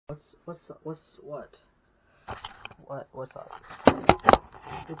What's up?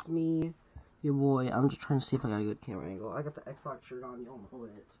 It's me, your boy. I'm just trying to see if I got a good camera angle. I got the Xbox shirt on, you don't know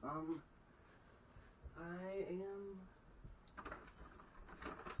it.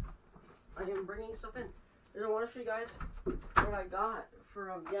 I am bringing stuff in. And I want to show you guys what I got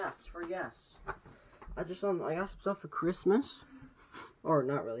for yes. I got some stuff for Christmas. Or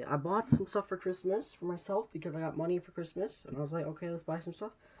not really. I bought some stuff for Christmas for myself because I got money for Christmas, and I was like, okay, let's buy some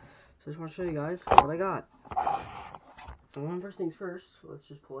stuff. So I just want to show you guys what I got. First things first, let's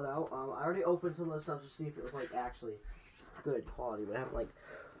just pull it out. I already opened some of the stuff to see if it was like actually good quality, but I haven't like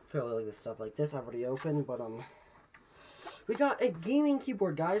fairly like this stuff like this. I've already opened, but we got a gaming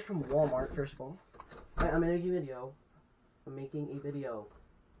keyboard, guys, from Walmart. First of all, I'm making a video.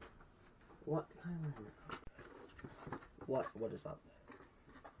 What is up?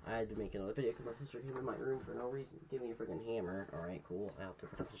 I had to make another video because my sister came in my room for no reason. Give me a freaking hammer. Alright, cool. I have to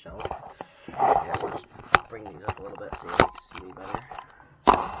put up the shelf. Yeah, I'll just bring these up a little bit so you can see me better.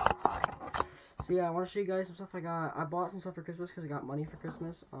 So yeah, I want to show you guys some stuff I got. I bought some stuff for Christmas because I got money for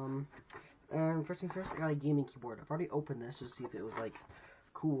Christmas. And first things first, I got a gaming keyboard. I've already opened this just to see if it was like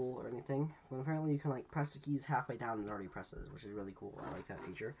cool or anything. But apparently you can like press the keys halfway down and it already presses, which is really cool. I like that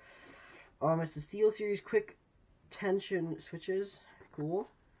feature. It's the Steel Series quick tension switches. Cool.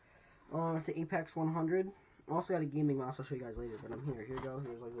 It's the Apex 100. I also got a gaming mouse. I'll show you guys later, but I'm here. Here you go.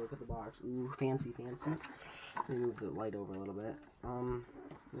 Here's like a look at the box. Ooh, fancy. Let me move the light over a little bit.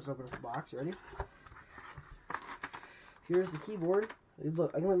 Let's open up the box. You ready? Here's the keyboard.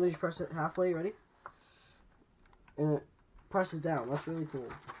 Look, I can literally just press it halfway. Ready? And it presses down. That's really cool.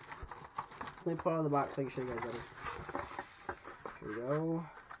 Let me pull it out of the box so I can show you guys better. Here we go.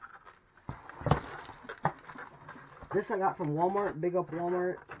 This I got from Walmart. Big up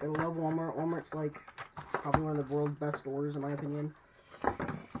Walmart. I love Walmart. Walmart's like probably one of the world's best stores in my opinion.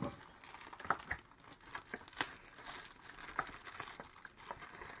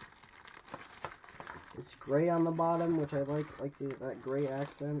 It's gray on the bottom, which I like that gray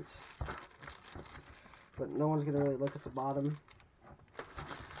accent. But no one's gonna really look at the bottom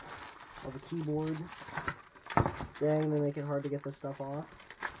of the keyboard. Dang, they make it hard to get this stuff off.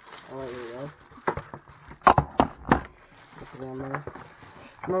 Alright, here we go. On there.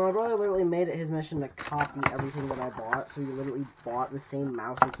 Now, my brother literally made it his mission to copy everything that I bought, so he literally bought the same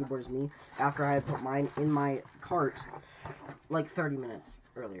mouse and keyboard as me after I had put mine in my cart like 30 minutes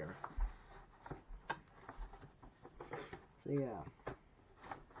earlier. So yeah.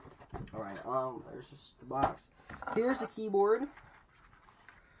 Alright, there's just the box. Here's the keyboard.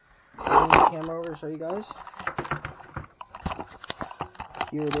 I'll bring the camera over to show you guys.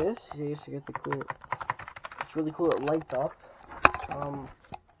 Here it is. You used to get the cool. It's really cool. It lights up.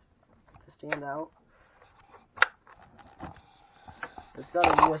 To stand out. It's got a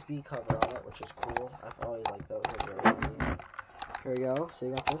USB cover on it, which is cool. I've always liked those. Here we go. So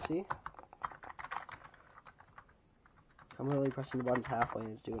you got this, see? I'm really pressing the buttons halfway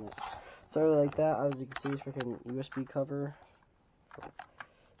and it's doing it. So I really like that. As you can see, it's freaking USB cover.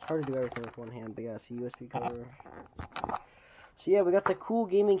 It's hard to do everything with one hand, but yeah, see, USB cover. So yeah, we got the cool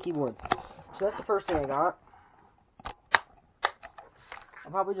gaming keyboard. So that's the first thing I got.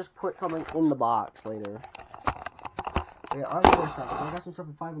 I'll probably just put something in the box later. Yeah, other stuff. So I got some stuff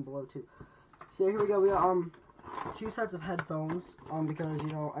from 5 and Below too. So here we go. We got 2 sets of headphones. Because you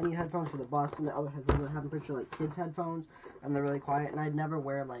know I need headphones for the bus, and the other headphones I have a picture like kids' headphones, and they're really quiet. And I'd never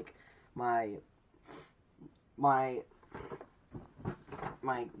wear like my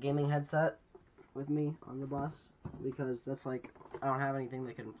gaming headset with me on the bus because that's like I don't have anything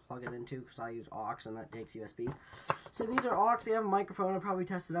that can plug it into because I use aux and that takes USB. So these are aux. They have a microphone. I'll probably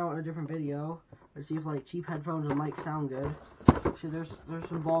test it out in a different video and see if like cheap headphones with mic sound good. See, there's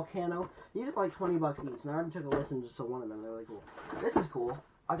some Volcano. These are like 20 bucks each. And I already took a listen just to one of them. They're really cool. This is cool.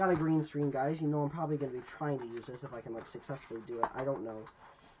 I got a green screen, guys. You know I'm probably gonna be trying to use this if I can like successfully do it. I don't know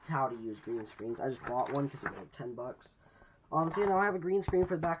how to use green screens. I just bought one because it was like 10 bucks. So you know I have a green screen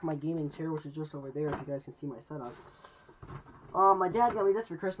for the back of my gaming chair, which is just over there. If you guys can see my setup. My dad got me this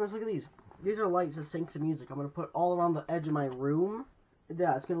for Christmas. Look at these. These are lights that sync to music. I'm going to put all around the edge of my room.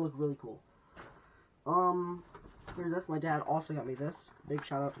 Yeah, it's going to look really cool. Here's this. My dad also got me this. Big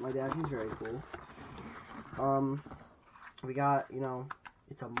shout out to my dad. He's very cool. We got, you know,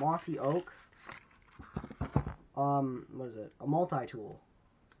 it's a mossy oak. What is it? A multi-tool.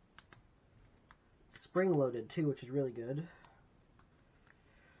 Spring-loaded, too, which is really good.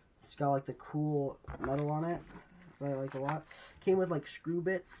 It's got, like, the cool metal on it. That I like a lot. Came with like screw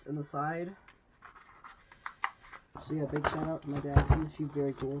bits in the side. So yeah, big shout out to my dad. He's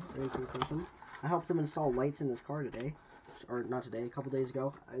very cool person. I helped him install lights in his car today. or not today, a couple days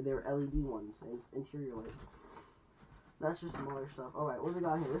ago. They were LED ones, and it's interior lights. That's just some other stuff. Alright, what do we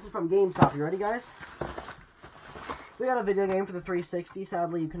got here? This is from GameStop. You ready, guys? We got a video game for the 360.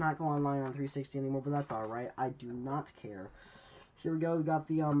 Sadly, you cannot go online on 360 anymore, but that's alright. I do not care. Here we go. We got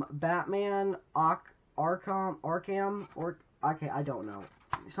the Batman Arkham, okay, I don't know.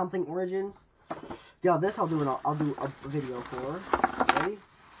 Something Origins. Yeah, this I'll do a video for. Ready?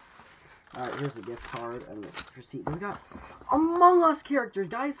 Alright, here's the gift card and the receipt. We got Among Us characters,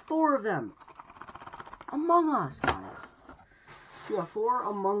 guys. 4 of them. Among Us, guys. We got 4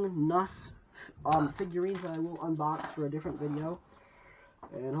 Among Us figurines that I will unbox for a different video.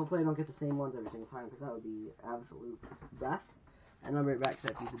 And hopefully I don't get the same ones every single time, because that would be absolute death. And I'll be right back because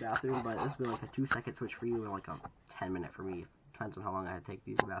I have to use the bathroom, but this will be like a 2-second switch for you and like a 10-minute for me. Depends on how long I have to take to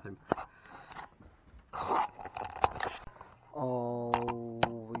use the bathroom. Oh,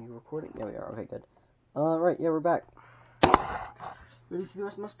 were you recording? Yeah, we are. Okay, good. Right, yeah, we're back. Ready to see the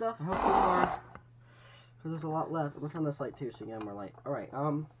rest of my stuff? I hope you are. Because there's a lot left. I'm gonna turn this light too, so you get more light. Alright,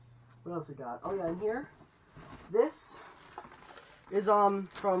 what else we got? Oh yeah, in here, this is,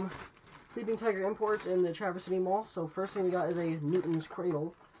 from Sleeping Tiger Imports in the Traverse City Mall. So first thing we got is a Newton's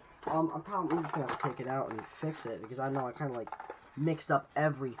Cradle. I'm probably just gonna have to take it out and fix it, because I know I kind of, like, mixed up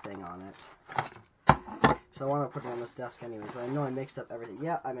everything on it. So I want to put it on this desk anyways, but I know I mixed up everything.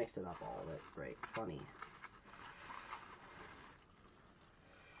 Yeah, I mixed it up, all of it. Great. Funny.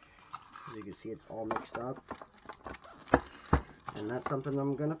 As you can see, it's all mixed up. And that's something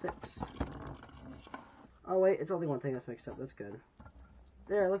I'm gonna fix. Oh wait, it's only one thing that's mixed up. That's good.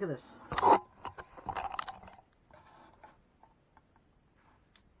 There, look at this.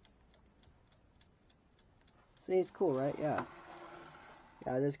 See, it's cool, right? Yeah.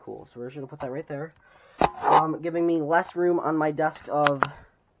 Yeah, it is cool. So we're just gonna put that right there. Giving me less room on my desk of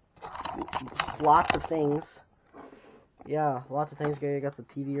lots of things. Yeah, lots of things. You got the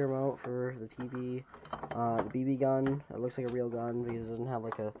TV remote for the TV, the BB gun. It looks like a real gun because it doesn't have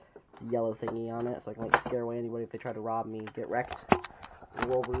like a yellow thingy on it, so I can like scare away anybody if they try to rob me. Get wrecked,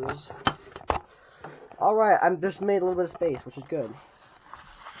 robbers. All right, I'm just made a little bit of space, which is good.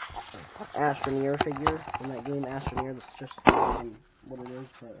 Astroneer figure from that game, Astroneer. That's just what it is,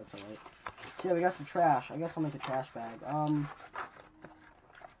 but that's alright. So yeah, we got some trash. I guess I'll make a trash bag.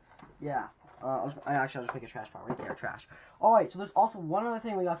 Yeah. I'll just make a trash pile right there. Trash. Alright, so there's also one other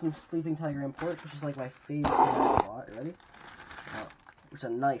thing. We got some Sleeping Tiger Imports, which is like my favorite thing I've bought. You ready? It's a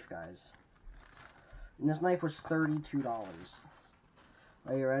knife, guys. And this knife was $32.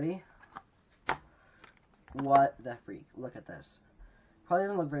 Are you ready? What the freak? Look at this. Probably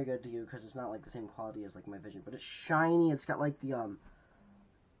doesn't look very good to you because it's not like the same quality as like my Vision, but it's shiny. It's got like like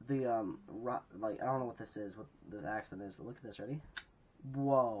I don't know what this is, what this accent is, but look at this. Ready?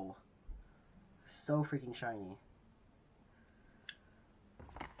 Whoa. So freaking shiny.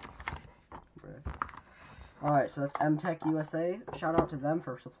 Alright, so that's MTech USA. Shout out to them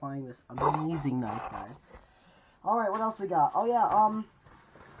for supplying this amazing knife, guys. Alright, what else we got? Oh yeah,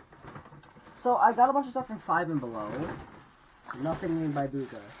 so I got a bunch of stuff from 5 and Below. Nothing made by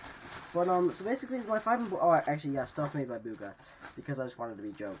Booga. But, so basically my 5 and Below, oh, actually, yeah, stuff made by Booga. Because I just wanted to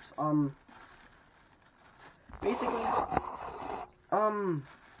be jokes. Basically,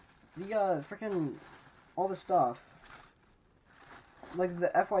 the, frickin', all the stuff, like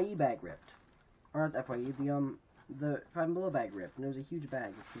the FYE bag ripped. Or not the FYE, the 5 and Below bag ripped. And it was a huge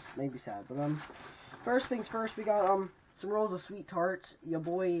bag, which was maybe sad. But, first things first, we got, some rolls of sweet tarts. Your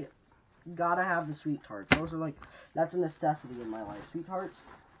boy gotta have the sweet tarts. Those are like, that's a necessity in my life. Sweet tarts,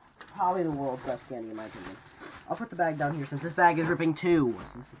 probably the world's best candy in my opinion. I'll put the bag down here since this bag is ripping too.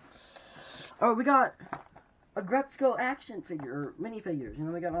 Oh, we got a Gretzko action figure, or minifigures. You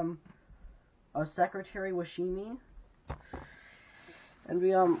know, we got, a Secretary Washimi. And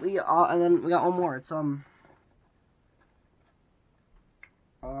and then we got one more. It's,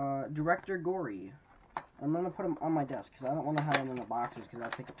 Director Gory. I'm gonna put them on my desk, because I don't want to have them in the boxes, because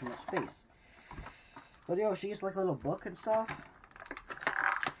that'll take up too much space. But, yo, she gets, like, a little book and stuff.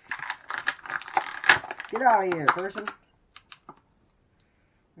 Get out of here, person.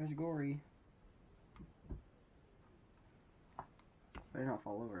 There's Gory. Better not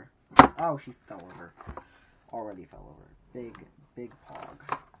fall over. Oh, she fell over. Already fell over. Big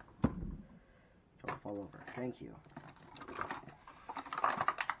pog. Don't fall over. Thank you.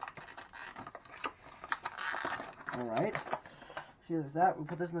 Alright. Here's that. We'll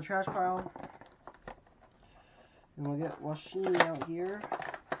put this in the trash pile. And we'll get Washimi out here.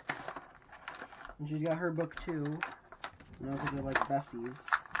 And she's got her book too. You know, because they're like besties.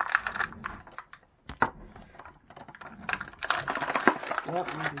 Yep,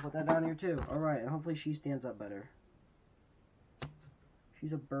 we can put that down here too. Alright, and hopefully she stands up better.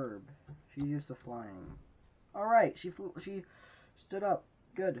 She's a burb. She's used to flying. Alright, she stood up.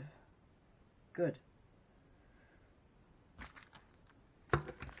 Good. Good.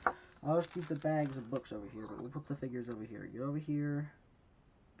 I'll just keep the bags of books over here, but we'll put the figures over here. Get over here.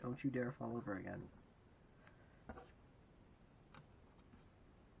 Don't you dare fall over again.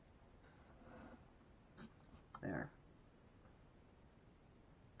 There.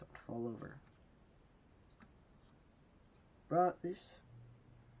 Don't fall over. Bruh, these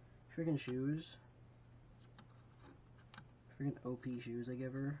freaking shoes. Freaking OP shoes I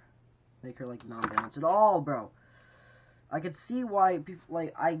give her. Make her, like, non-balance at all, bro. I could see why people,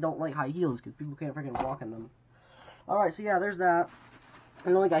 like, I don't like high heels, because people can't freaking walk in them. Alright, so yeah, there's that.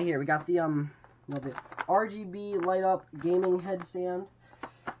 And then we got here, we got the RGB light-up gaming headstand.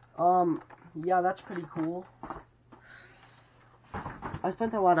 Yeah, that's pretty cool. I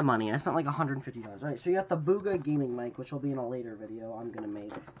spent a lot of money. I spent like $150. Alright, so you got the Booga gaming mic, which will be in a later video I'm gonna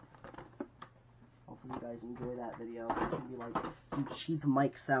make. Hopefully you guys enjoy that video. It's gonna be like, do cheap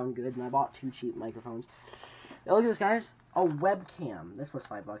mics sound good? And I bought 2 cheap microphones. Now look at this, guys. A webcam. This was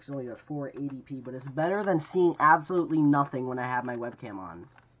 $5. It only does 480p, but it's better than seeing absolutely nothing when I have my webcam on.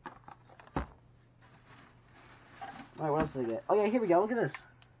 Alright, what else did I get? Oh yeah, here we go. Look at this.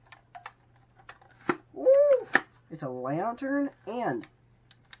 Woo! It's a lantern, and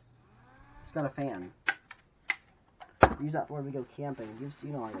it's got a fan. Use that for when we go camping.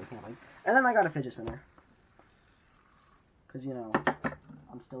 You know I go camping. And then I got a fidget spinner. Because, you know,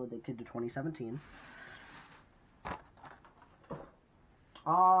 I'm still addicted to 2017.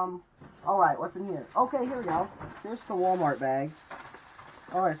 Alright, what's in here? Okay, here we go. Here's the Walmart bag.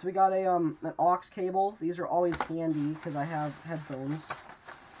 Alright, so we got a, an aux cable. These are always handy, because I have headphones.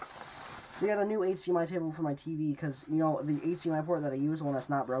 We got a new HDMI table for my TV, because, you know, the HDMI port that I use, the one that's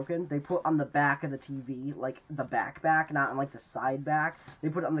not broken, they put on the back of the TV, like, the back, not on, like, the side back. They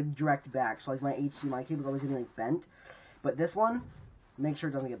put it on the direct back, so, like, my HDMI cable's always getting, like, bent. But this one, make sure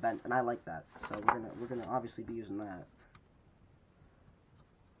it doesn't get bent, and I like that. So we're gonna obviously be using that.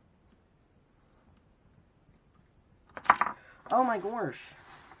 Oh my gosh.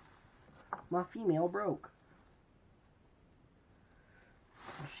 My female broke.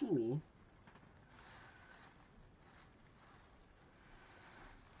 Shimi.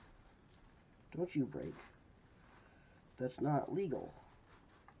 Don't you break. That's not legal.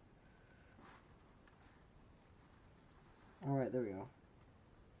 Alright, there we go.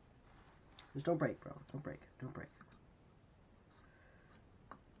 Just don't break, bro. Don't break. Don't break.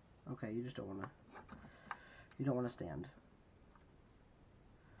 Okay, you just don't wanna... You don't wanna stand.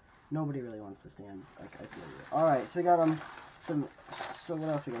 Nobody really wants to stand. Like, I feel you. Alright, so we got, some... So what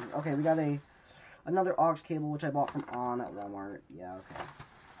else we got here? Okay, we got another aux cable, which I bought from On at Walmart. Yeah, okay.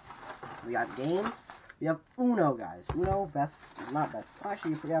 We got game. We have Uno, guys. Uno, best... Not best.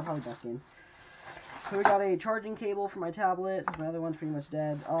 Actually, yeah, probably best game. So we got a charging cable for my tablet, since my other one's pretty much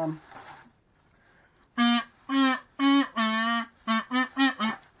dead.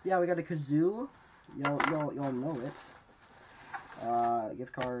 Yeah, we got a kazoo. Y'all know it.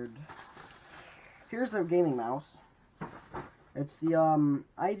 Gift card. Here's the gaming mouse. It's the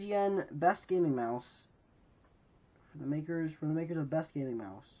IGN Best Gaming Mouse for the makers of Best Gaming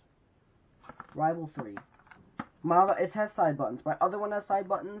Mouse. Rival 3. It has side buttons. My other one has side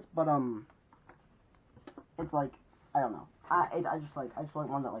buttons, but it's like, I don't know. I just like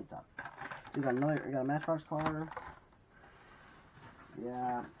one that lights up. So we got a Matchbox car.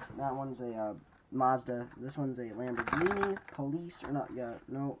 Yeah, that one's a Mazda. This one's a Lamborghini. Police or not? Yeah,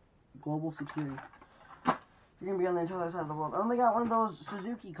 no. Global security. You're gonna be on the other side of the world. I only got one of those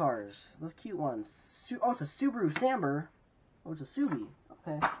Suzuki cars. Those cute ones. Oh, it's a Subaru Samber. Oh, it's a Subi.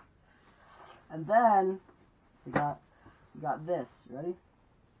 Okay. And then we got this. Ready?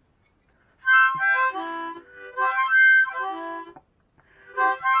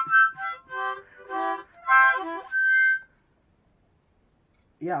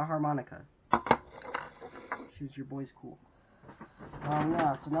 Yeah, a harmonica. Choose your boy's cool.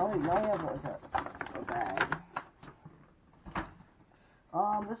 Yeah, so now we have like a bag.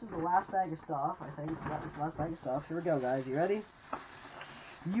 This is the last bag of stuff, I think. Yeah, this is the last bag of stuff. Here we go, guys. You ready?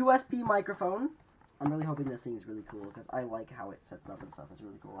 USB microphone. I'm really hoping this thing is really cool, because I like how it sets up and stuff. It's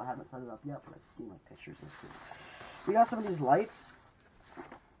really cool. I haven't set it up yet, but I've seen like pictures and stuff. We got some of these lights.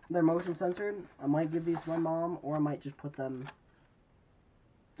 They're motion censored. I might give these to my mom, or I might just put them...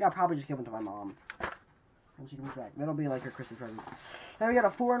 Yeah, I'll probably just give them to my mom. And she comes back. That'll be like her Christmas present. Then we got a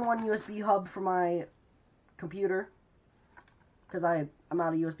 4-in-1 USB hub for my computer. Because I'm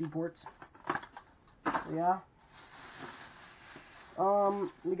out of USB ports. So yeah.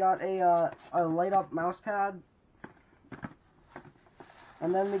 We got a light up mouse pad.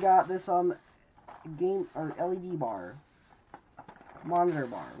 And then we got this game or LED bar, monitor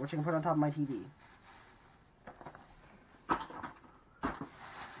bar, which I can put on top of my TV.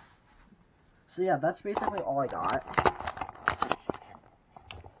 So yeah, that's basically all I got.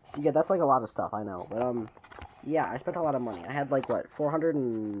 So yeah, that's like a lot of stuff, I know, but yeah, I spent a lot of money. I had like what,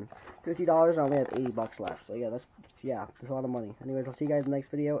 $450, and I only had $80 left. So yeah, that's a lot of money. Anyways, I'll see you guys in the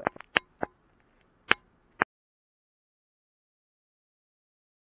next video.